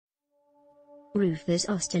Roofers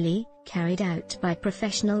Osterley, carried out by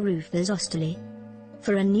professional roofers Osterley.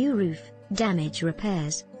 For a new roof, damage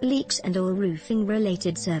repairs, leaks and all roofing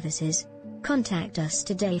related services, contact us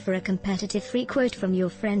today for a competitive free quote from your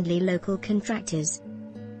friendly local contractors.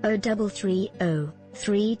 0330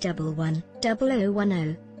 311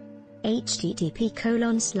 0010.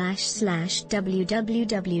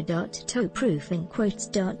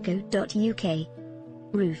 http://www.toproofingquotes.co.uk.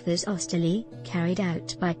 Roofers Osterley, carried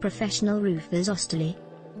out by professional roofers Osterley.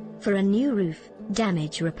 For a new roof,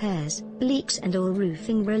 damage repairs, leaks and all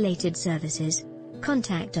roofing related services,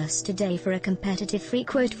 contact us today for a competitive free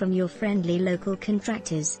quote from your friendly local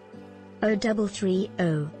contractors.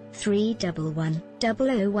 0330 311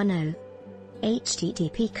 0010.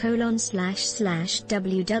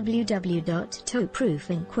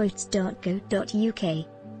 http://www.toproofingquotes.co.uk.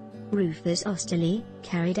 Roofers Osterley,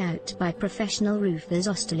 carried out by professional roofers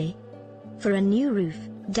Osterley. For a new roof,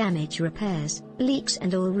 damage repairs, leaks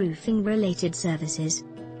and all roofing related services,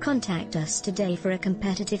 contact us today for a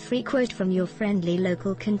competitive free quote from your friendly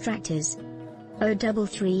local contractors.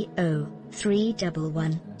 0330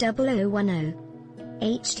 311 0010.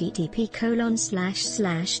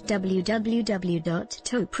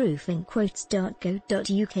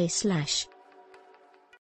 http://www.toproofingquotes.co.uk/